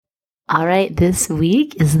All right, this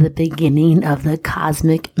week is the beginning of the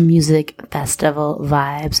Cosmic Music Festival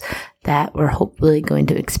vibes that we're hopefully going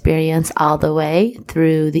to experience all the way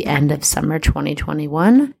through the end of summer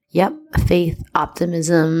 2021. Yep, faith,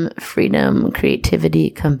 optimism, freedom, creativity,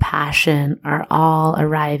 compassion are all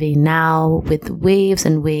arriving now with waves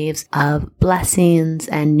and waves of blessings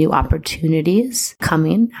and new opportunities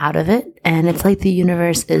coming out of it. And it's like the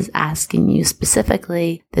universe is asking you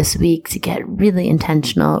specifically this week to get really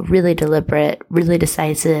intentional, really deliberate, really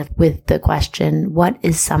decisive with the question, what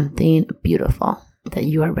is something beautiful that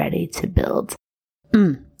you are ready to build?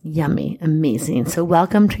 Yummy. Amazing. So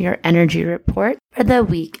welcome to your energy report for the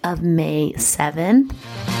week of May 7th.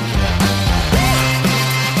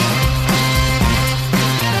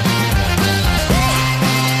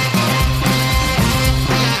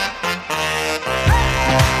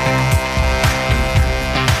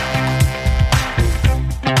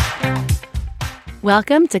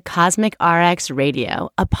 Welcome to Cosmic RX Radio,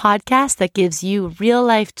 a podcast that gives you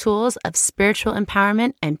real-life tools of spiritual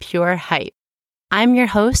empowerment and pure hype. I'm your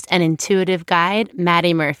host and intuitive guide,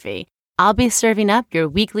 Maddie Murphy. I'll be serving up your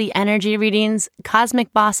weekly energy readings,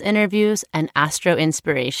 cosmic boss interviews, and astro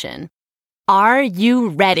inspiration. Are you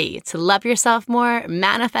ready to love yourself more,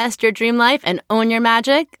 manifest your dream life, and own your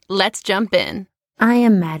magic? Let's jump in. I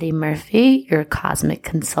am Maddie Murphy, your cosmic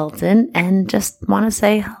consultant, and just want to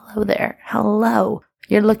say hello there. Hello.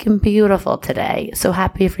 You're looking beautiful today. So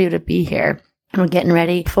happy for you to be here. We're getting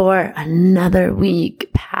ready for another week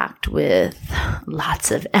packed with lots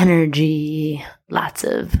of energy, lots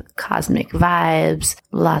of cosmic vibes,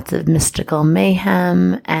 lots of mystical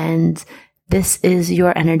mayhem, and this is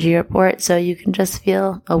your energy report, so you can just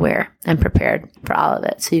feel aware and prepared for all of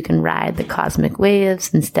it. So you can ride the cosmic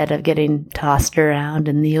waves instead of getting tossed around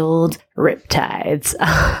in the old riptides.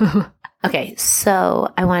 Okay,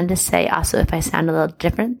 so I wanted to say also, if I sound a little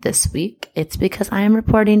different this week, it's because I am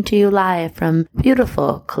reporting to you live from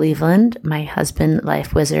beautiful Cleveland. My husband,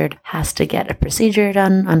 Life Wizard, has to get a procedure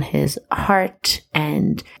done on his heart,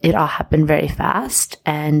 and it all happened very fast.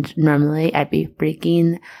 And normally I'd be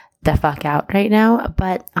freaking the fuck out right now.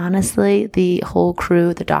 But honestly, the whole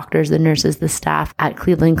crew, the doctors, the nurses, the staff at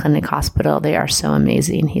Cleveland Clinic Hospital, they are so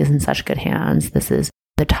amazing. He's in such good hands. This is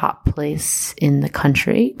the top place in the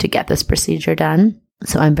country to get this procedure done.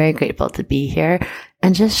 So I'm very grateful to be here,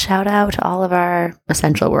 and just shout out to all of our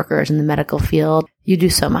essential workers in the medical field. You do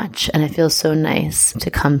so much, and it feels so nice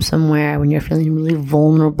to come somewhere when you're feeling really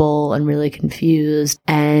vulnerable and really confused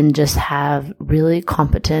and just have really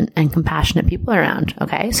competent and compassionate people around.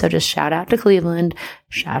 Okay, so just shout out to Cleveland,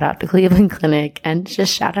 shout out to Cleveland Clinic, and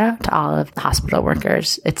just shout out to all of the hospital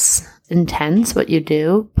workers. It's intense what you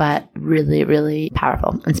do, but really, really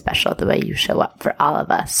powerful and special the way you show up for all of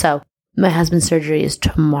us. So my husband's surgery is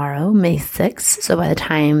tomorrow, May 6th. So by the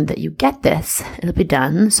time that you get this, it'll be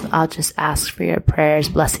done. So I'll just ask for your prayers,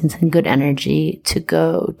 blessings, and good energy to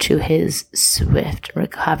go to his swift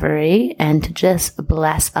recovery and to just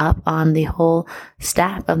bless up on the whole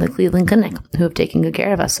staff of the Cleveland Clinic who have taken good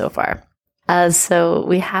care of us so far. So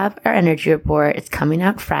we have our energy report. It's coming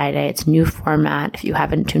out Friday. It's a new format. If you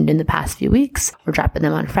haven't tuned in the past few weeks, we're dropping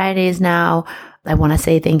them on Fridays now. I want to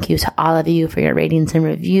say thank you to all of you for your ratings and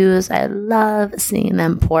reviews. I love seeing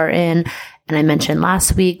them pour in. And I mentioned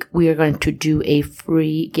last week, we are going to do a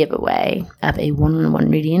free giveaway of a one-on-one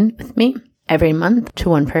reading with me every month to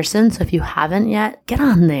one person. So if you haven't yet, get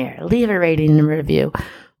on there, leave a rating and review.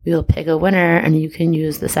 We will pick a winner, and you can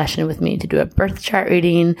use the session with me to do a birth chart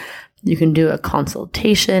reading. You can do a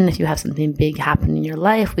consultation. If you have something big happen in your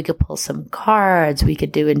life, we could pull some cards. We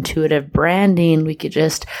could do intuitive branding. We could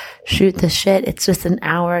just shoot the shit. It's just an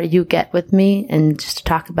hour you get with me and just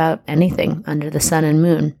talk about anything under the sun and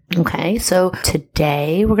moon. Okay, so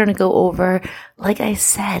today we're going to go over, like I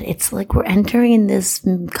said, it's like we're entering this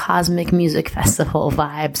cosmic music festival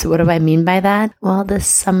vibe. So what do I mean by that? Well, this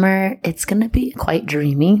summer, it's going to be quite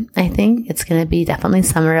dreamy, I think. It's going to be definitely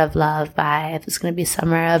summer of love vibe. It's going to be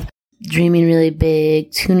summer of dreaming really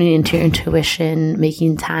big, tuning into your intuition,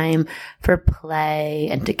 making time for play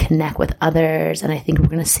and to connect with others. And I think we're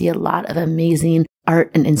going to see a lot of amazing art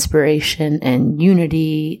and inspiration and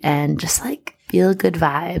unity and just like feel good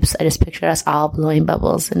vibes. I just picture us all blowing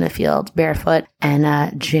bubbles in a field barefoot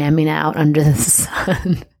and jamming out under the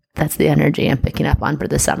sun. That's the energy I'm picking up on for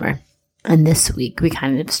the summer. And this week we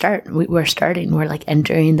kind of we're like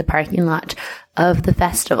entering the parking lot of the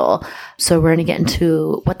festival. So we're going to get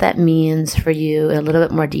into what that means for you in a little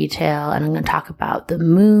bit more detail. And I'm going to talk about the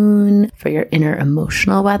moon for your inner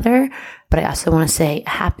emotional weather. But I also want to say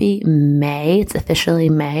happy May. It's officially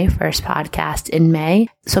May, first podcast in May.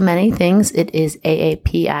 So many things. It is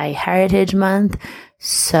AAPI Heritage Month.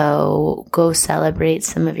 So go celebrate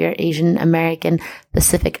some of your Asian American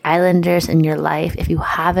Pacific Islanders in your life. If you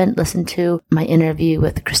haven't listened to my interview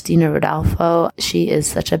with Christina Rodolfo, she is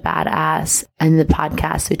such a badass. In the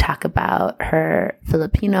podcast, we talk about her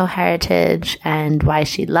Filipino heritage and why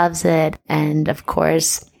she loves it. And of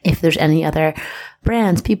course, if there's any other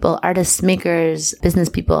brands, people, artists, makers, business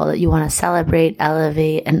people that you want to celebrate,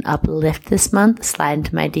 elevate, and uplift this month, slide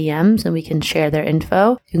into my DMs and we can share their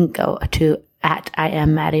info. You can go to at I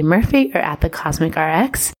am Maddie Murphy or at the Cosmic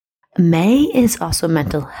RX. May is also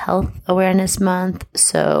Mental Health Awareness Month.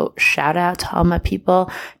 So shout out to all my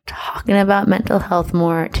people talking about mental health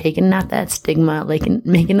more, taking out that stigma,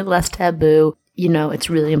 making it less taboo. You know,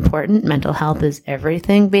 it's really important. Mental health is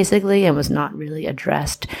everything, basically, and was not really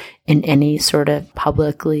addressed in any sort of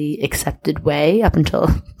publicly accepted way up until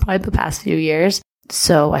probably the past few years.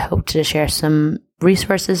 So I hope to share some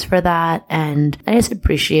resources for that. And I just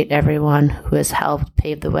appreciate everyone who has helped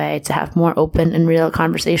pave the way to have more open and real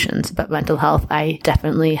conversations about mental health. I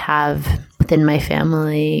definitely have within my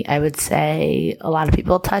family, I would say a lot of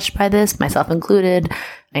people touched by this, myself included.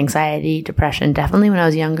 Anxiety, depression, definitely when I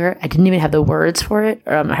was younger. I didn't even have the words for it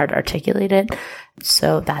or I had to articulate it.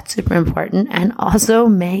 So that's super important. And also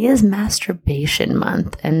May is Masturbation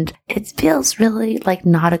Month. And it feels really like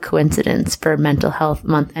not a coincidence for Mental Health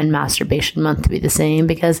Month and Masturbation Month to be the same,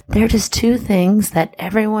 because they're just two things that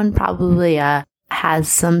everyone probably has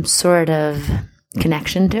some sort of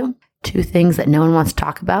connection to. Two things that no one wants to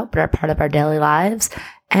talk about, but are part of our daily lives.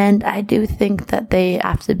 And I do think that they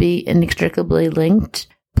have to be inextricably linked.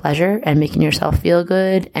 Pleasure and making yourself feel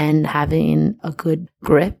good and having a good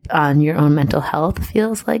grip on your own mental health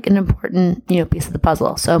feels like an important, piece of the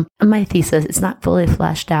puzzle. So my thesis, it's not fully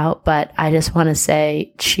fleshed out, but I just want to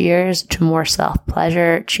say cheers to more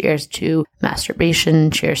self-pleasure, cheers to masturbation,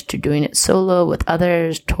 cheers to doing it solo with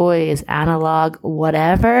others, toys, analog,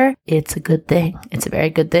 whatever. It's a good thing. It's a very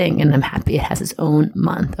good thing. And I'm happy it has its own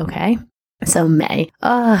month. Okay. So May.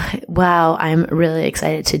 Oh, wow. I'm really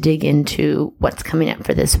excited to dig into what's coming up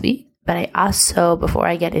for this week. But I also, before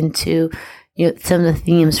I get into some of the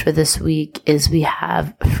themes for this week, is we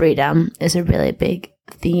have freedom is a really big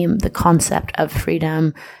theme. The concept of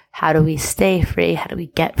freedom. How do we stay free? How do we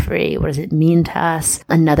get free? What does it mean to us?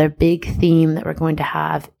 Another big theme that we're going to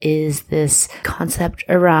have is this concept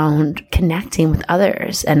around connecting with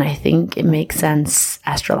others. And I think it makes sense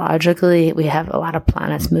astrologically. We have a lot of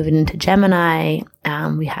planets moving into Gemini.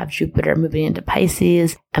 We have Jupiter moving into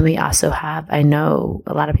Pisces. And we also have, I know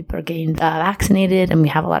a lot of people are getting vaccinated, and we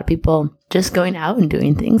have a lot of people just going out and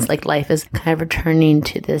doing things. Like life is kind of returning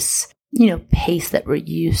to this pace that we're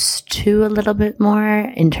used to a little bit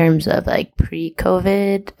more in terms of like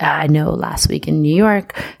pre-COVID. I know last week in New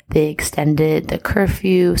York, they extended the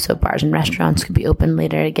curfew, so bars and restaurants could be open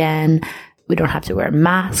later again. We don't have to wear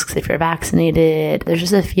masks if you're vaccinated. There's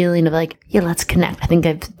just a feeling of like, yeah, let's connect. I think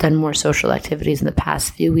I've done more social activities in the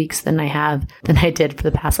past few weeks than I did for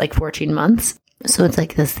the past like 14 months. So it's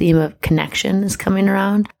like this theme of connection is coming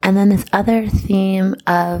around. And then this other theme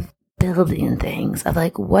of building things, of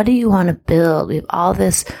like, what do you want to build? We have all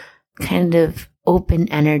this kind of open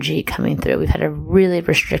energy coming through. We've had a really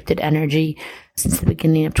restricted energy since the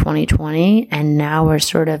beginning of 2020. And now we're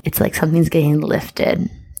it's like something's getting lifted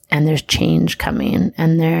and there's change coming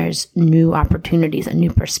and there's new opportunities and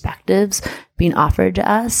new perspectives being offered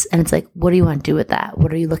to us. And it's like, what do you want to do with that?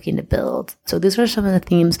 What are you looking to build? So these are some of the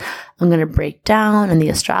themes I'm going to break down in the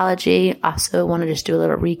astrology. Also want to just do a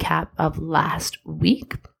little recap of last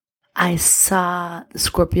week. I saw the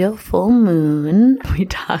Scorpio full moon. We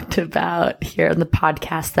talked about here on the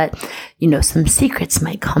podcast that, some secrets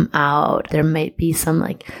might come out. There might be some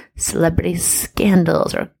like celebrity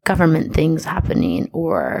scandals or government things happening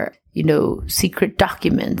or, secret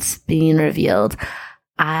documents being revealed.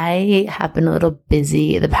 I have been a little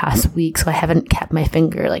busy the past week, so I haven't kept my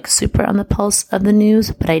finger like super on the pulse of the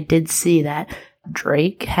news, but I did see that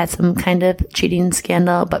Drake had some kind of cheating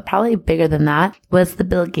scandal, but probably bigger than that was the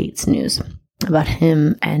Bill Gates news about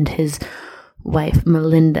him and his wife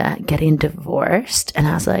Melinda getting divorced. And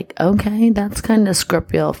I was like, okay, that's kind of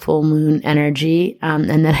Scorpio full moon energy. And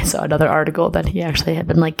then I saw another article that he actually had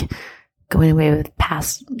been like going away with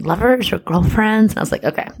past lovers or girlfriends. And I was like,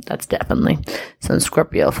 okay, that's definitely some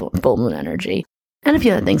Scorpio full moon energy. And a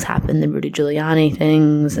few other things happened, the Rudy Giuliani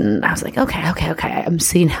things, and I was like, okay. I'm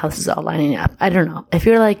seeing how this is all lining up. I don't know. If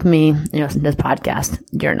you're like me, listen to this podcast,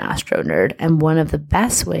 you're an astro nerd. And one of the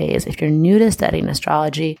best ways, if you're new to studying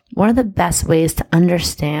astrology, one of the best ways to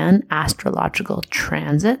understand astrological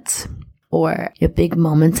transits or your big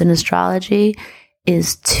moments in astrology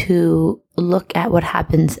is to look at what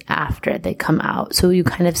happens after they come out. So you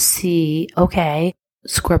kind of see, okay,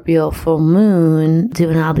 Scorpio full moon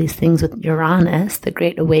doing all these things with Uranus, the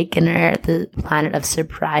great awakener, the planet of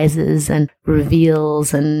surprises and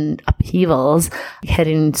reveals and upheavals,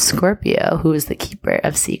 hitting Scorpio, who is the keeper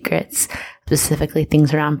of secrets, specifically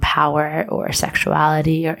things around power or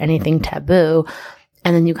sexuality or anything taboo.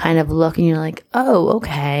 And then you kind of look and you're like, oh,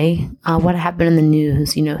 okay, what happened in the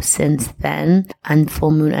news, since then? And full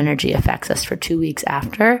moon energy affects us for 2 weeks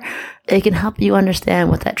after. It can help you understand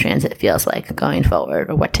what that transit feels like going forward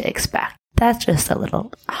or what to expect. That's just a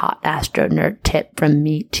little hot astro nerd tip from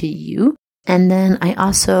me to you. And then I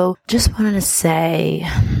also just wanted to say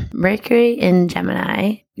Mercury in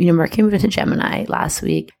Gemini, Mercury moved into Gemini last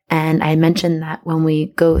week. And I mentioned that when we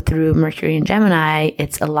go through Mercury in Gemini,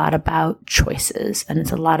 it's a lot about choices and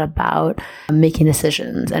it's a lot about making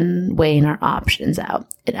decisions and weighing our options out.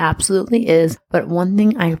 It absolutely is. But one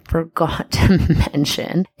thing I forgot to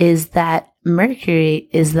mention is that Mercury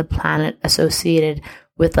is the planet associated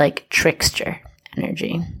with like trickster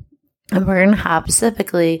energy. And we're going to have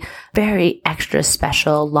specifically very extra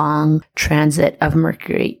special long transit of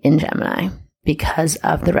Mercury in Gemini because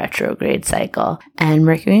of the retrograde cycle. And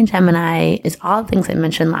Mercury in Gemini is all the things I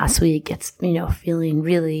mentioned last week. It's, feeling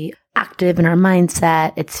really active in our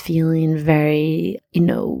mindset. It's feeling very,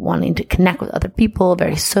 wanting to connect with other people,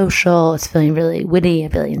 very social. It's feeling really witty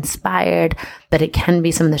and really inspired, but it can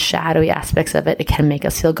be some of the shadowy aspects of it. It can make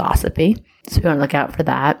us feel gossipy. So we want to look out for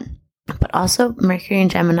that. But also Mercury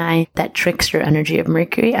and Gemini, that trickster energy of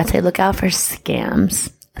Mercury, I'd say look out for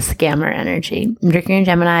scams, scammer energy. Mercury and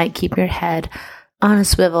Gemini, keep your head on a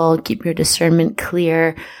swivel, keep your discernment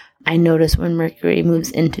clear. I notice when Mercury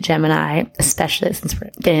moves into Gemini, especially since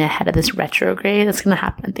we're getting ahead of this retrograde that's going to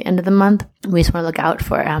happen at the end of the month, we just want to look out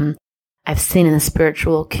for I've seen in the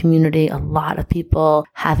spiritual community a lot of people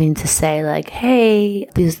having to say like, hey,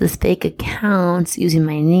 these fake accounts using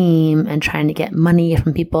my name and trying to get money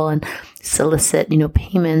from people and solicit,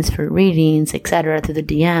 payments for readings, etc. through the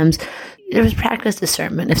DMs. There was practice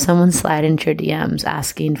discernment. If someone's sliding into your DMs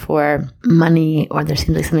asking for money, or there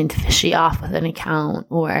seems like something fishy off with an account,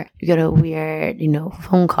 or you get a weird,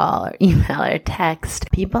 phone call or email or text,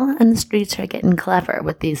 people in the streets are getting clever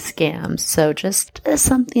with these scams. So just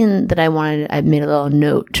something that I made a little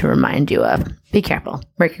note to remind you of. Be careful.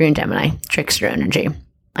 Mercury and Gemini, trickster energy.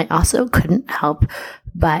 I also couldn't help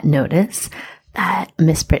but notice that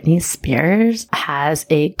Miss Britney Spears has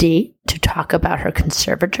a date to talk about her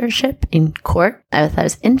conservatorship in court. I thought it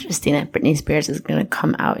was interesting that Britney Spears is going to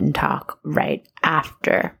come out and talk right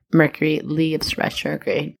after Mercury leaves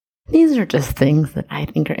retrograde. These are just things that I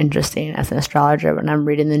think are interesting as an astrologer when I'm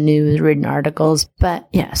reading the news, reading articles. But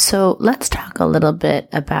yeah, so let's talk a little bit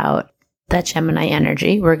about that Gemini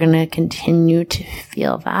energy. We're going to continue to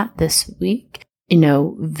feel that this week.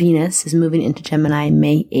 Venus is moving into Gemini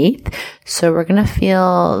May 8th. So we're going to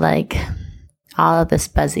feel like all of this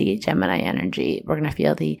buzzy Gemini energy. We're going to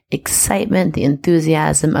feel the excitement, the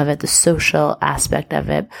enthusiasm of it, the social aspect of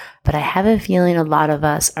it. But I have a feeling a lot of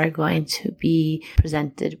us are going to be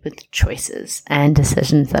presented with choices and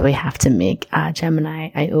decisions that we have to make. Gemini,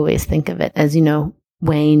 I always think of it as,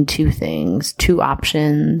 weighing two things, two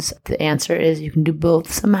options. The answer is you can do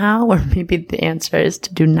both somehow, or maybe the answer is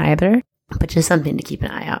to do neither. But just something to keep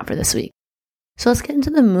an eye out for this week. So let's get into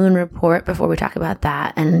the moon report before we talk about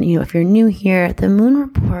that. And, if you're new here, the moon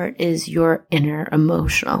report is your inner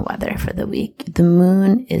emotional weather for the week. The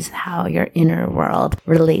moon is how your inner world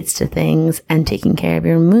relates to things, and taking care of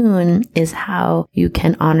your moon is how you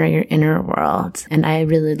can honor your inner world. And I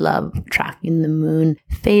really love tracking the moon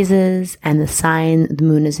phases and the sign the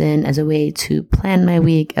moon is in as a way to plan my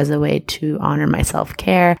week, as a way to honor my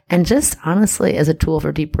self-care, and just honestly as a tool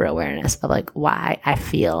for deeper awareness of like why I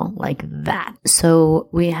feel like that. So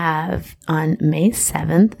we have on May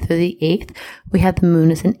 7th through the 8th, we have the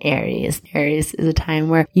moon is in Aries. Aries is a time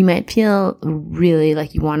where you might feel really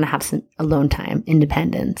like you want to have some alone time,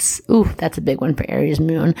 independence. Ooh, that's a big one for Aries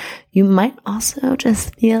moon. You might also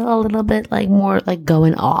just feel a little bit like more like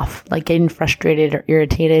going off, like getting frustrated or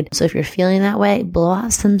irritated. So if you're feeling that way, blow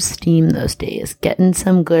out some steam those days. Get in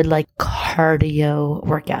some good like cardio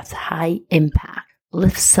workouts, high impact.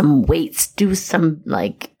 Lift some weights, do some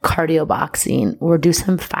like cardio boxing, or do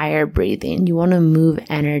some fire breathing. You want to move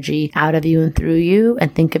energy out of you and through you,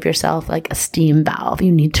 and think of yourself like a steam valve.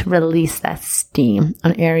 You need to release that steam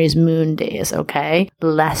on Aries moon days, okay?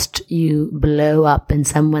 Lest you blow up in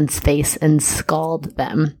someone's face and scald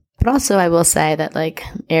them. But also I will say that like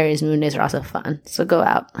Aries moon days are also fun. So go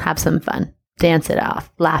out, have some fun. dance it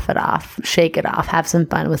off, laugh it off, shake it off, have some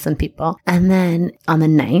fun with some people. And then on the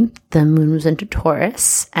 9th, the moon moves into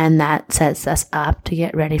Taurus, and that sets us up to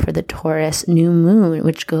get ready for the Taurus new moon,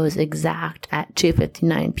 which goes exact at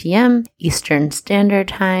 2:59 p.m. Eastern Standard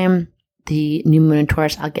Time. The new moon in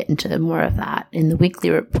Taurus, I'll get into more of that in the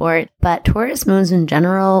weekly report. But Taurus moons in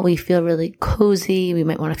general, we feel really cozy. We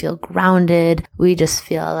might want to feel grounded. We just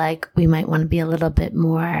feel like we might want to be a little bit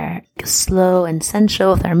more slow and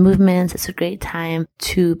sensual with our movements. It's a great time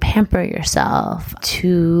to pamper yourself,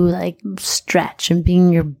 to like stretch and be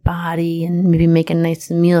in your body and maybe make a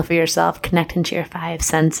nice meal for yourself, connect into your 5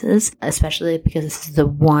 senses, especially because this is the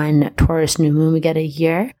one Taurus new moon we get a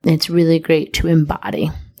year. It's really great to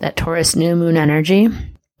embody that Taurus new moon energy,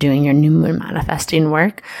 doing your new moon manifesting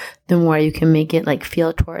work. The more you can make it like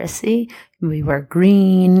feel Taurusy. We wear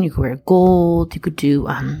green, you could wear gold, you could do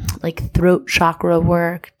like throat chakra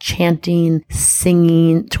work, chanting,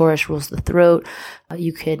 singing. Taurus rules the throat.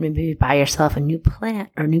 You could maybe buy yourself a new plant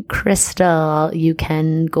or a new crystal. You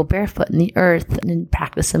can go barefoot in the earth and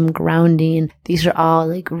practice some grounding. These are all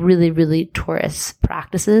like really, really Taurus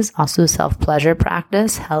practices. Also self-pleasure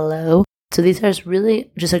practice. Hello. So these are really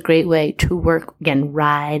just a great way to work, again,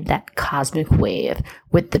 ride that cosmic wave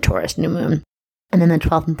with the Taurus new moon. And then the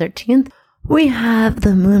 12th and 13th, we have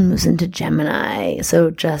the moon moves into Gemini.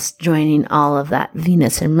 So just joining all of that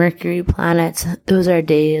Venus and Mercury planets. Those are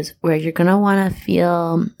days where you're going to want to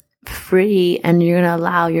feel free and you're going to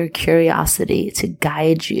allow your curiosity to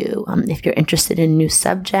guide you. If you're interested in a new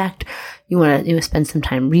subject, you want to spend some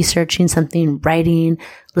time researching something, writing,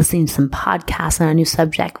 listening to some podcasts on a new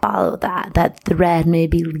subject, follow that. That thread may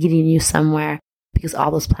be leading you somewhere because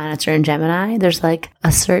all those planets are in Gemini. There's like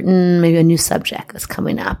a certain, maybe a new subject that's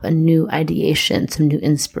coming up, a new ideation, some new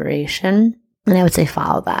inspiration. And I would say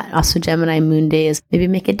follow that. Also Gemini moon days, maybe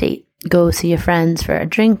make a date. Go see your friends for a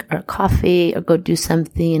drink or a coffee or go do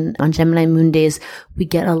something. On Gemini moon days, we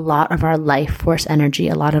get a lot of our life force energy,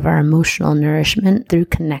 a lot of our emotional nourishment through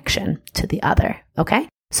connection to the other. Okay?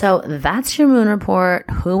 So that's your moon report.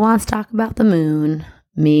 Who wants to talk about the moon?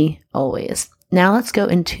 Me, always. Now let's go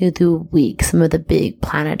into the week, some of the big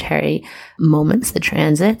planetary moments, the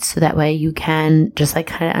transits, so that way you can just like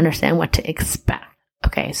kind of understand what to expect.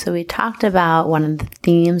 Okay, so we talked about one of the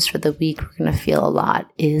themes for the week we're going to feel a lot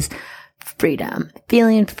is freedom,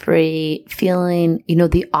 feeling free, feeling,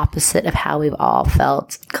 the opposite of how we've all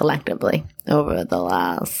felt collectively over the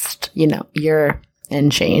last, year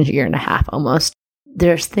and change, year and a half almost.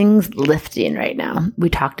 There's things lifting right now. We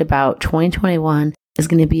talked about 2021 is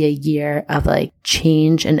going to be a year of like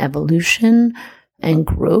change and evolution and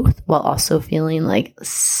growth while also feeling like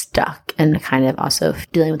stuck and kind of also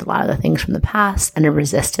dealing with a lot of the things from the past and a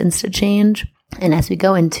resistance to change. And as we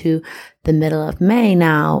go into the middle of May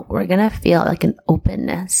now, we're going to feel like an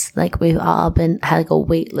openness, like we've all had like a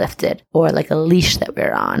weight lifted or like a leash that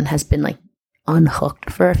we're on has been like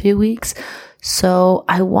unhooked for a few weeks. So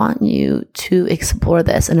I want you to explore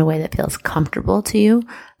this in a way that feels comfortable to you.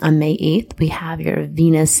 On May 8th, we have your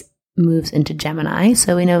Venus moves into Gemini.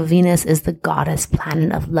 So we know Venus is the goddess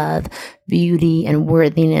planet of love, beauty, and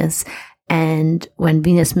worthiness. And when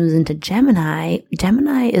Venus moves into Gemini,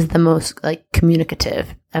 Gemini is the most like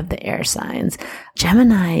communicative of the air signs.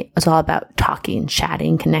 Gemini is all about talking,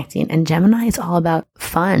 chatting, connecting. And Gemini is all about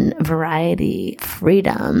fun, variety,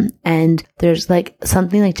 freedom. And there's like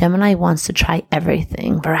something like Gemini wants to try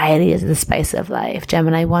everything. Variety is the spice of life.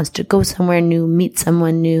 Gemini wants to go somewhere new, meet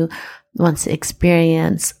someone new, wants to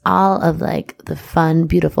experience all of like the fun,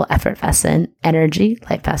 beautiful, effervescent energy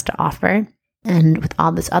life has to offer. And with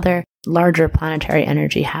all this other larger planetary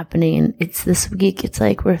energy happening, it's this week, it's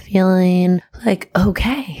like we're feeling like,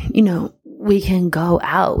 okay, we can go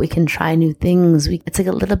out, we can try new things. It's like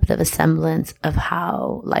a little bit of a semblance of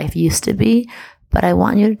how life used to be. But I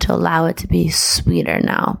want you to allow it to be sweeter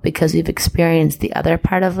now because you've experienced the other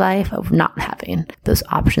part of life of not having those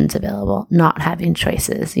options available, not having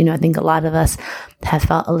choices. I think a lot of us have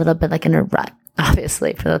felt a little bit like in a rut,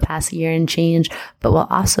 obviously, for the past year and change, but while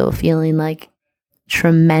also feeling like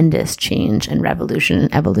tremendous change and revolution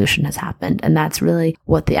and evolution has happened. And that's really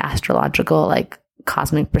what the astrological, like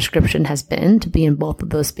cosmic prescription has been, to be in both of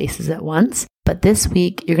those spaces at once. But this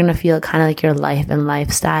week, you're going to feel kind of like your life and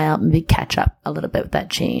lifestyle, maybe catch up a little bit with that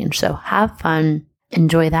change. So have fun.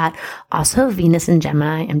 Enjoy that. Also, Venus in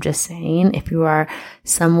Gemini, I'm just saying, if you are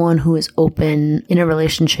someone who is open in a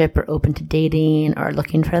relationship or open to dating or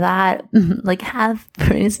looking for that, like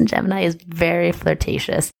Venus in Gemini is very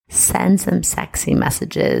flirtatious. Send some sexy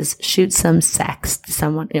messages, shoot some sex to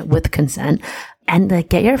someone with consent. and like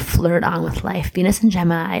get your flirt on with life. Venus and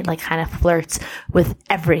Gemini like kind of flirts with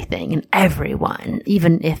everything and everyone,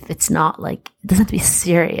 even if it's not like, it doesn't have to be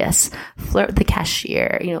serious. Flirt with the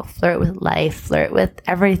cashier, flirt with life, flirt with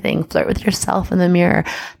everything, flirt with yourself in the mirror.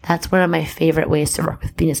 That's one of my favorite ways to work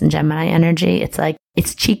with Venus and Gemini energy. It's like,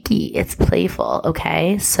 it's cheeky, it's playful.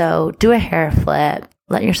 Okay. So do a hair flip,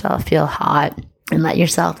 let yourself feel hot, and let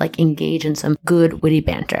yourself like engage in some good witty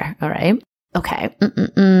banter. All right. Okay.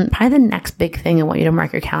 Probably the next big thing I want you to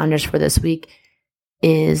mark your calendars for this week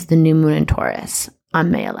is the new moon in Taurus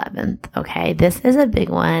on May 11th. Okay. This is a big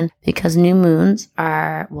one because new moons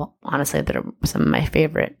are, well, honestly, they're some of my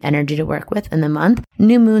favorite energy to work with in the month.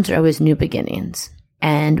 New moons are always new beginnings.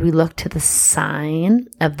 And we look to the sign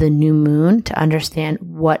of the new moon to understand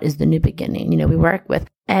what is the new beginning. We work with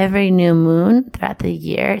every new moon throughout the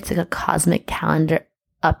year. It's like a cosmic calendar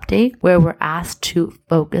update where we're asked to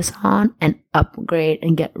focus on and upgrade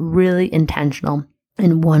and get really intentional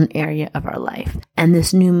in one area of our life. And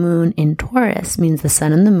this new moon in Taurus means the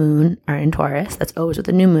sun and the moon are in Taurus. That's always what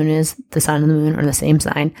the new moon is. The sun and the moon are in the same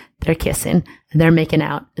sign. They're kissing. They're making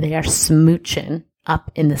out. They are smooching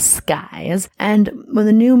up in the skies. And when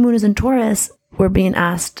the new moon is in Taurus, we're being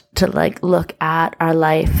asked to like look at our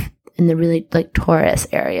life in the really like Taurus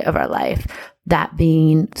area of our life, that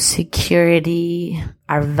being security,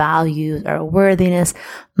 our values, our worthiness,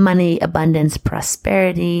 money, abundance,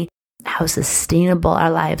 prosperity, how sustainable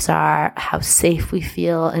our lives are, how safe we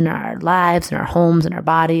feel in our lives, in our homes, in our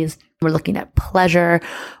bodies. We're looking at pleasure.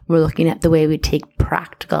 We're looking at the way we take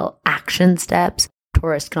practical action steps.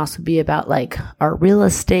 Taurus can also be about like our real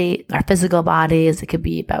estate, our physical bodies. It could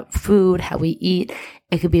be about food, how we eat.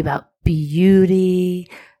 It could be about beauty.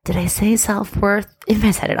 Did I say self-worth? If I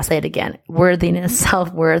said it, I'll say it again. Worthiness,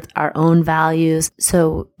 self-worth, our own values.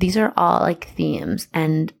 So these are all like themes.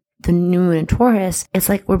 And the new moon in Taurus, it's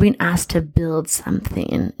like we're being asked to build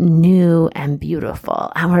something new and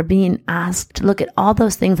beautiful. And we're being asked to look at all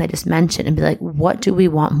those things I just mentioned and be like, what do we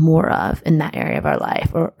want more of in that area of our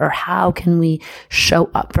life? Or how can we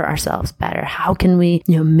show up for ourselves better? How can we,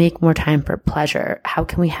 make more time for pleasure? How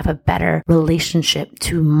can we have a better relationship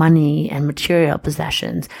to money and material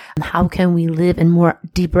possessions? And how can we live in more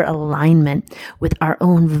deeper alignment with our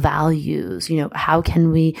own values? How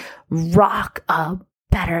can we rock a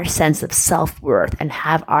better sense of self-worth and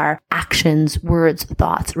have our actions, words,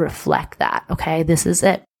 thoughts reflect that? Okay, this is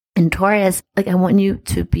it. In Taurus, like I want you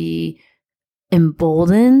to be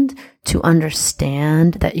emboldened to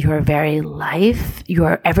understand that your very life,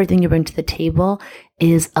 everything you bring to the table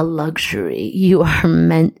is a luxury. You are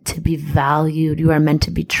meant to be valued. You are meant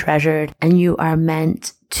to be treasured, and you are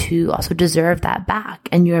meant to also deserve that back.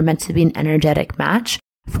 And you are meant to be an energetic match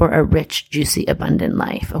for a rich, juicy, abundant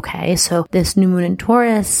life. Okay. So this new moon in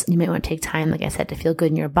Taurus, you might want to take time, like I said, to feel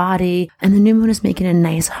good in your body. And the new moon is making a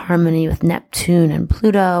nice harmony with Neptune and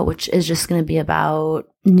Pluto, which is just going to be about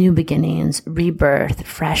new beginnings, rebirth,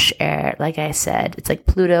 fresh air. Like I said, it's like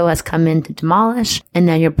Pluto has come in to demolish, and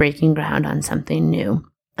now you're breaking ground on something new.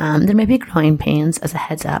 There may be growing pains as a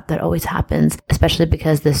heads up. That always happens, especially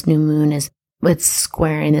because this new moon it's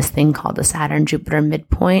squaring this thing called the Saturn-Jupiter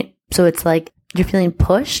midpoint. So it's like you're feeling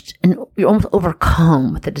pushed and you're almost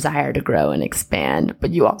overcome with the desire to grow and expand.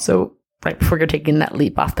 But you also, right before you're taking that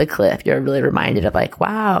leap off the cliff, you're really reminded of like,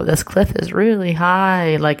 wow, this cliff is really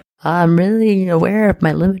high. Like, I'm really aware of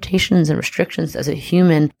my limitations and restrictions as a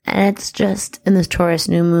human. And it's just in this Taurus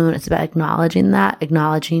new moon, it's about acknowledging that,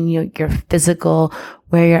 acknowledging your physical,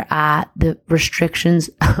 where you're at, the restrictions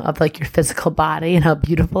of like your physical body and how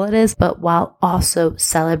beautiful it is, but while also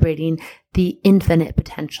celebrating the infinite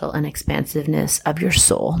potential and expansiveness of your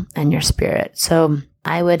soul and your spirit. So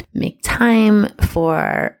I would make time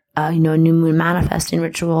for, a new moon manifesting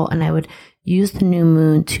ritual, and I would use the new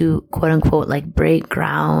moon to quote unquote, like break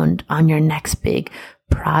ground on your next big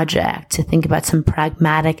project, to think about some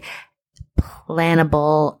pragmatic,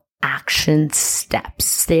 plannable action steps.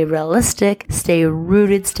 Stay realistic, stay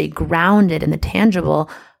rooted, stay grounded in the tangible,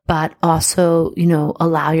 but also,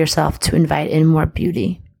 allow yourself to invite in more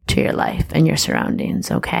beauty to your life and your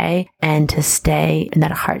surroundings, okay? And to stay in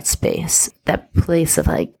that heart space, that place of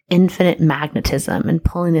like infinite magnetism and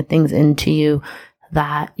pulling the things into you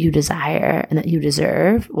that you desire and that you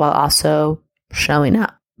deserve, while also showing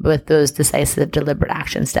up with those decisive, deliberate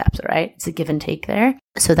action steps, right? It's a give and take there.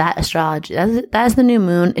 So that astrology, that is the new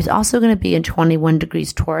moon. It's also going to be in 21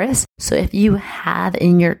 degrees Taurus. So if you have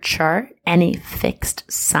in your chart any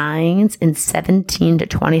fixed signs in 17 to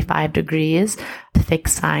 25 degrees, the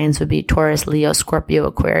fixed signs would be Taurus, Leo, Scorpio,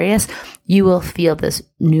 Aquarius. You will feel this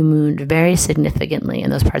new moon very significantly in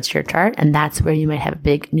those parts of your chart. And that's where you might have a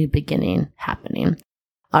big new beginning happening.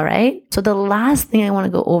 All right. So the last thing I want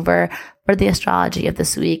to go over for the astrology of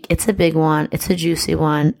this week, it's a big one. It's a juicy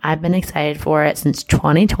one. I've been excited for it since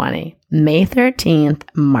 2020. May 13th,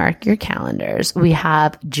 mark your calendars. We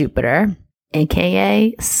have Jupiter,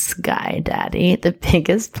 aka Sky Daddy, the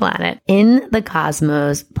biggest planet in the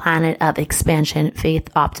cosmos, planet of expansion, faith,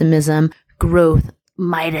 optimism, growth,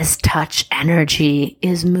 Midas touch energy,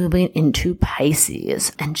 is moving into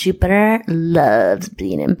Pisces, and Jupiter loves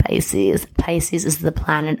being in Pisces. Pisces is the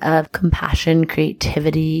planet of compassion,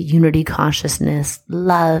 creativity, unity, consciousness,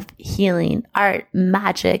 love, healing, art,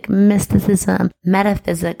 magic, mysticism,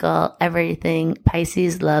 metaphysical, everything.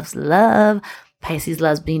 Pisces loves love. Pisces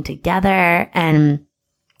loves being together. And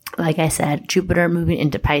like I said, Jupiter moving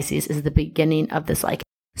into Pisces is the beginning of this like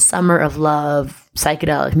summer of love,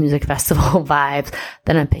 psychedelic music festival vibes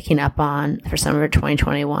that I'm picking up on for summer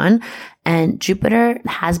 2021. And Jupiter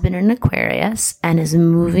has been in Aquarius and is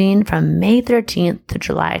moving from May 13th to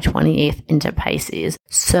July 28th into Pisces.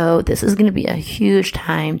 So this is going to be a huge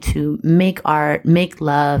time to make art, make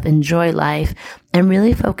love, enjoy life, and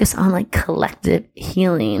really focus on like collective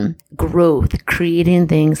healing, growth, creating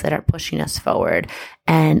things that are pushing us forward.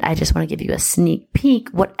 And I just want to give you a sneak peek.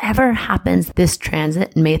 Whatever happens this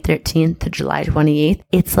transit, May 13th to July 28th,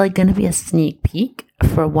 it's like going to be a sneak peek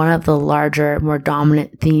for one of the larger, more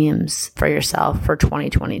dominant themes for yourself for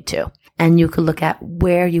 2022. And you could look at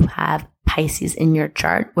where you have Pisces in your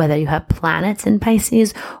chart, whether you have planets in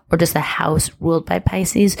Pisces or just a house ruled by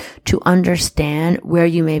Pisces, to understand where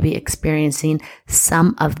you may be experiencing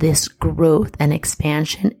some of this growth and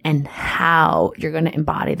expansion and how you're going to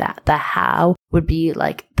embody that. The how would be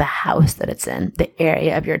like the house that it's in, the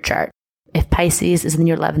area of your chart. If Pisces is in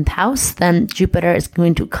your 11th house, then Jupiter is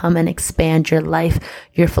going to come and expand your life,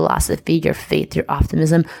 your philosophy, your faith, your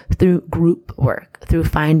optimism through group work, through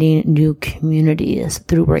finding new communities,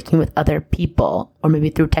 through working with other people, or maybe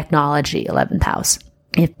through technology, 11th house.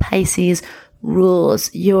 If Pisces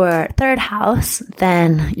rules your 3rd house,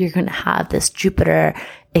 then you're going to have this Jupiter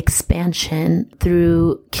expansion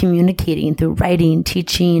through communicating, through writing,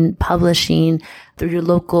 teaching, publishing, through your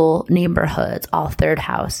local neighborhoods, all 3rd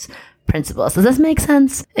house principles. Does this make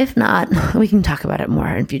sense? If not, we can talk about it more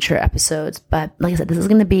in future episodes. But like I said, this is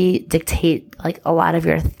going to dictate like a lot of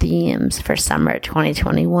your themes for summer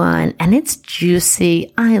 2021. And it's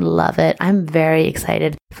juicy. I love it. I'm very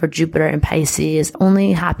excited for Jupiter in Pisces.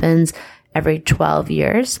 Only happens every 12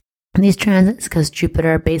 years. And these transits, because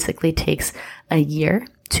Jupiter basically takes a year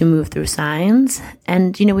to move through signs.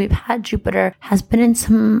 And, we've had Jupiter has been in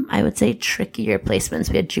some, I would say, trickier placements.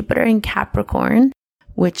 We had Jupiter in Capricorn,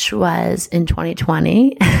 which was in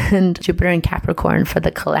 2020. And Jupiter in Capricorn for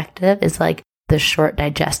the collective is like the short,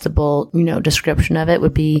 digestible, description of it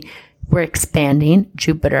would be we're expanding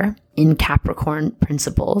Jupiter in Capricorn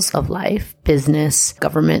principles of life, business,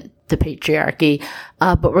 government, the patriarchy,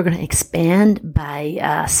 but we're going to expand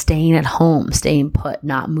by staying at home, staying put,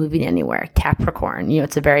 not moving anywhere. Capricorn,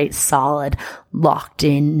 it's a very solid, locked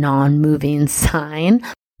in, non-moving sign.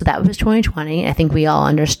 So that was 2020. I think we all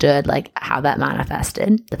understood like how that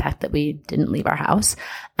manifested, the fact that we didn't leave our house.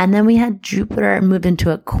 And then we had Jupiter move into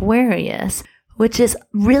Aquarius, which is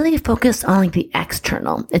really focused on like the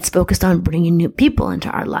external. It's focused on bringing new people into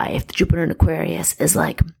our life. Jupiter in Aquarius is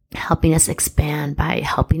like helping us expand by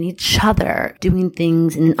helping each other, doing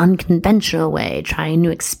things in an unconventional way, trying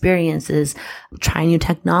new experiences, trying new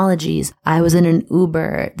technologies. I was in an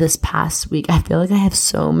Uber this past week. I feel like I have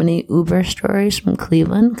so many Uber stories from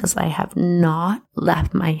Cleveland because I have not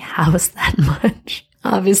left my house that much.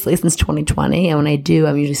 Obviously, since 2020, and when I do,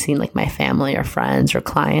 I'm usually seeing like my family or friends or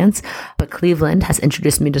clients. But Cleveland has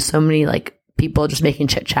introduced me to so many like people just making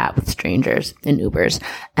chit chat with strangers in Ubers.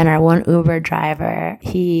 And our one Uber driver,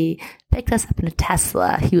 he picked us up in a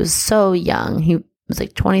Tesla. He was so young. He was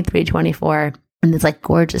like 23, 24. And this like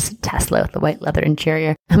gorgeous Tesla with the white leather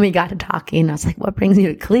interior. And we got to talking. I was like, what brings you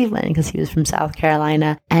to Cleveland? Because he was from South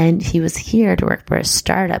Carolina. And he was here to work for a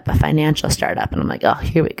startup, a financial startup. And I'm like, oh,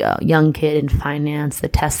 here we go. Young kid in finance, the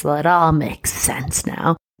Tesla, it all makes sense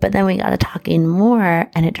now. But then we got to talking more.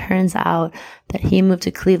 And it turns out that he moved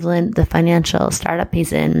to Cleveland. The financial startup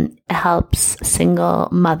he's in helps single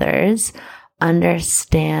mothers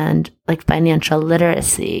understand like financial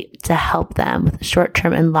literacy to help them with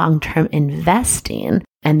short-term and long-term investing.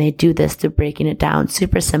 And they do this through breaking it down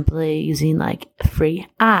super simply using like free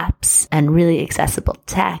apps and really accessible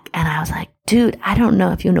tech. And I was like, dude, I don't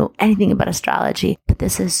know if you know anything about astrology, but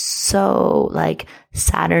this is so like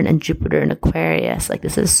Saturn and Jupiter and Aquarius. Like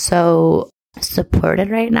this is so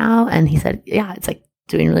supported right now. And he said, yeah, it's like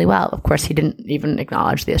doing really well. Of course, he didn't even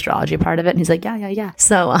acknowledge the astrology part of it. And he's like, yeah.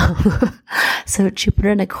 So, so Jupiter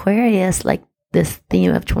and Aquarius, like this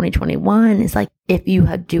theme of 2021 is like, if you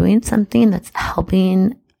are doing something that's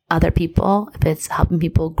helping other people, if it's helping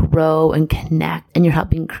people grow and connect, and you're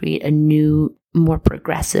helping create a new, more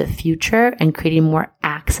progressive future and creating more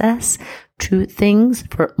access to things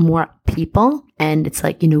for more people. And it's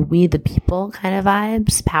like, we the people kind of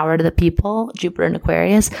vibes, power to the people, Jupiter and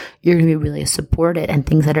Aquarius, you're going to be really supported. And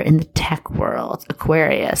things that are in the tech world,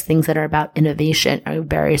 Aquarius, things that are about innovation are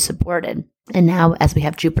very supported. And now as we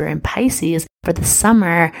have Jupiter in Pisces for the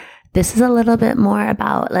summer, this is a little bit more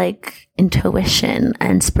about like intuition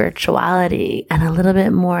and spirituality, and a little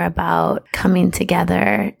bit more about coming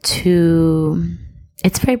together to,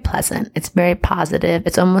 it's very pleasant. It's very positive.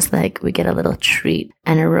 It's almost like we get a little treat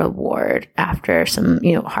and a reward after some,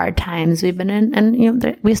 hard times we've been in.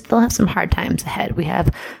 And, we still have some hard times ahead. We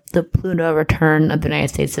have the Pluto return of the United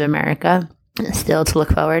States of America still to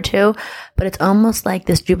look forward to, but it's almost like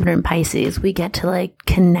this Jupiter in Pisces, we get to like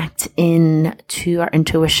connect in to our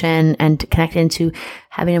intuition and to connect into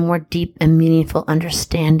having a more deep and meaningful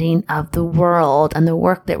understanding of the world and the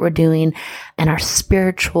work that we're doing, and our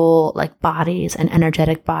spiritual like bodies and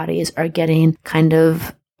energetic bodies are getting kind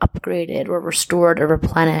of upgraded or restored or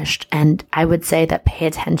replenished. And I would say that pay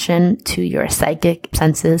attention to your psychic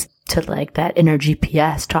senses, to like that inner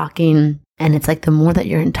GPS talking. And it's like the more that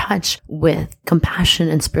you're in touch with compassion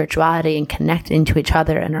and spirituality and connecting to each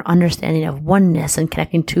other and our understanding of oneness and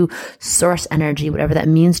connecting to source energy, whatever that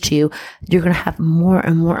means to you, you're going to have more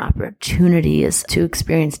and more opportunities to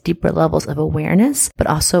experience deeper levels of awareness, but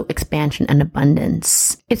also expansion and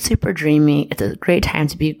abundance. It's super dreamy. It's a great time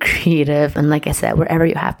to be creative. And like I said, wherever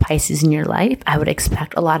you have Pisces in your life, I would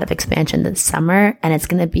expect a lot of expansion this summer. And it's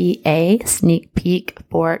going to be a sneak peek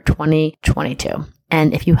for 2022.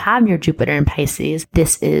 And if you have your Jupiter in Pisces,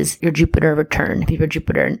 this is your Jupiter return. If you have your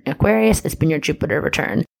Jupiter in Aquarius, it's been your Jupiter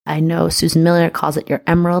return. I know Susan Miller calls it your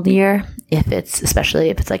emerald year, especially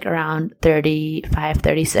if it's like around 35,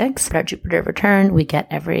 36. But our Jupiter return, we get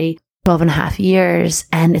every 12 and a half years.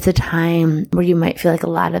 And it's a time where you might feel like a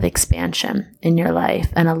lot of expansion in your life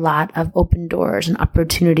and a lot of open doors and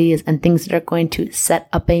opportunities and things that are going to set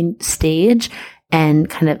up a stage and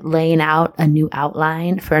kind of laying out a new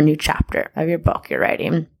outline for a new chapter of your book you're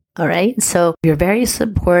writing. All right. So you're very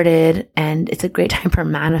supported, and it's a great time for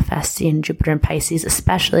manifesting Jupiter and Pisces,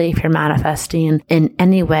 especially if you're manifesting in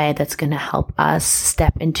any way that's going to help us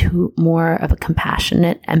step into more of a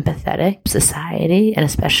compassionate, empathetic society. And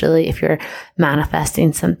especially if you're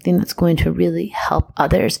manifesting something that's going to really help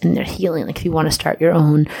others in their healing. Like if you want to start your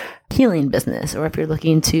own healing business, or if you're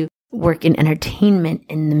looking to work in entertainment,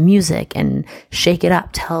 in the music, and shake it up,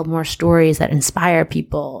 tell more stories that inspire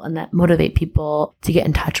people and that motivate people to get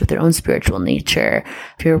in touch with their own spiritual nature.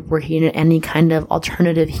 If you're working in any kind of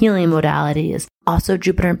alternative healing modalities, also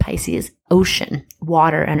Jupiter and Pisces, ocean,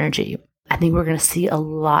 water energy. I think we're going to see a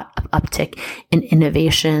lot of uptick in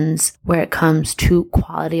innovations where it comes to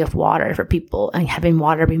quality of water for people and having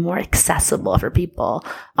water be more accessible for people.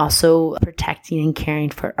 Also protecting and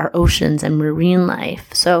caring for our oceans and marine life.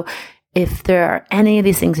 So if there are any of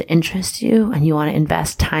these things that interest you and you want to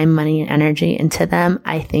invest time, money, and energy into them,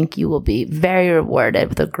 I think you will be very rewarded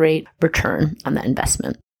with a great return on that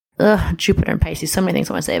investment. Jupiter and Pisces, so many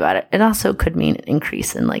things I want to say about it. It also could mean an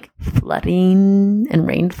increase in like flooding and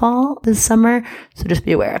rainfall this summer. So just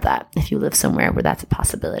be aware of that if you live somewhere where that's a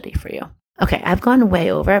possibility for you. Okay, I've gone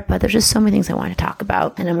way over it, but there's just so many things I want to talk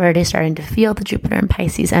about. And I'm already starting to feel the Jupiter and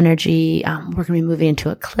Pisces energy. We're going to be moving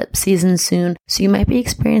into eclipse season soon. So you might be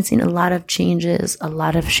experiencing a lot of changes, a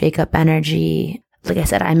lot of shake-up energy. Like I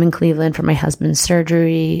said, I'm in Cleveland for my husband's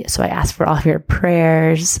surgery. So I asked for all of your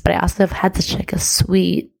prayers. But I also have had such like a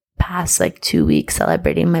sweet past like 2 weeks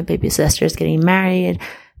celebrating my baby sister's getting married.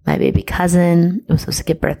 My baby cousin was supposed to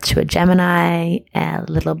give birth to a Gemini, a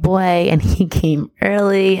little boy, and he came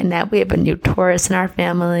early. And now we have a new Taurus in our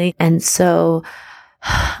family. And so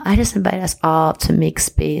I just invite us all to make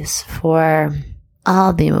space for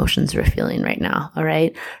all the emotions we're feeling right now. All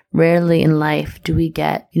right. Rarely in life do we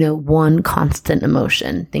get, one constant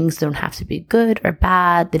emotion. Things don't have to be good or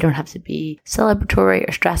bad. They don't have to be celebratory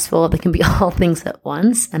or stressful. They can be all things at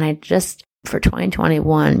once. And for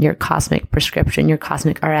 2021, your cosmic prescription, your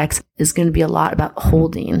cosmic RX is going to be a lot about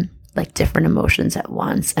holding like different emotions at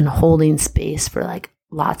once and holding space for like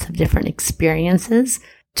lots of different experiences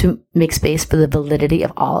to make space for the validity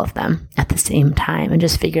of all of them at the same time, and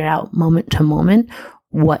just figure out moment to moment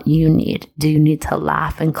what you need. Do you need to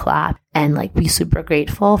laugh and clap and like be super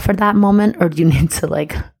grateful for that moment? Or do you need to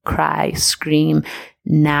like cry, scream,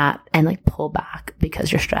 nap, and like pull back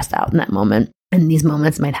because you're stressed out in that moment? And these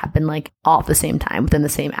moments might happen like all at the same time within the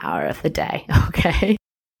same hour of the day. Okay.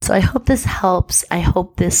 So I hope this helps. I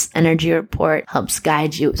hope this energy report helps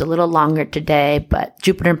guide you. It was a little longer today, but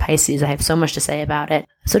Jupiter and Pisces, I have so much to say about it.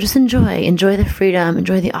 So just enjoy the freedom,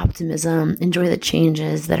 enjoy the optimism, enjoy the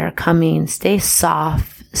changes that are coming. Stay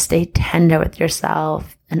soft, stay tender with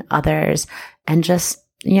yourself and others, and just,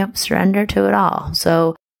 surrender to it all.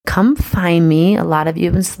 So come find me. A lot of you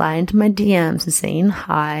have been sliding to my DMs and saying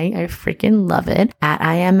hi. I freaking love it. At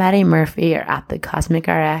I am Maddie Murphy or at the Cosmic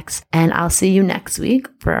RX. And I'll see you next week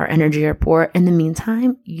for our energy report. In the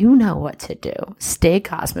meantime, you know what to do. Stay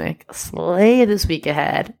cosmic, slay this week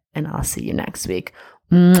ahead, and I'll see you next week.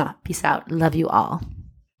 Mwah. Peace out. Love you all.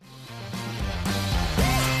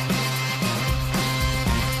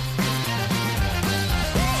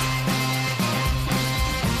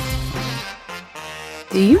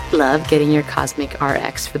 Do you love getting your Cosmic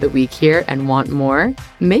RX for the week here and want more?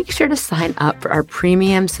 Make sure to sign up for our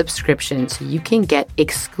premium subscription so you can get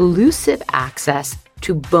exclusive access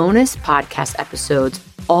to bonus podcast episodes,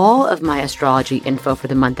 all of my astrology info for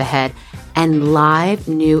the month ahead, and live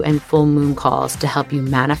new and full moon calls to help you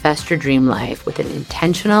manifest your dream life with an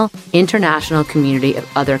intentional international community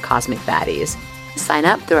of other cosmic baddies. Sign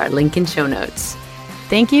up through our link in show notes.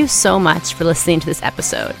 Thank you so much for listening to this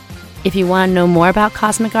episode. If you want to know more about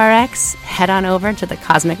Cosmic RX, head on over to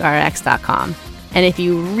thecosmicrx.com. And if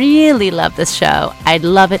you really love this show, I'd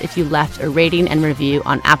love it if you left a rating and review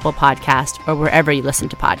on Apple Podcasts or wherever you listen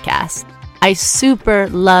to podcasts. I super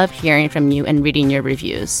love hearing from you and reading your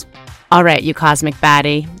reviews. All right, you cosmic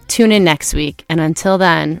baddie, tune in next week. And until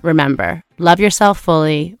then, remember, love yourself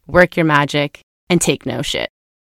fully, work your magic, and take no shit.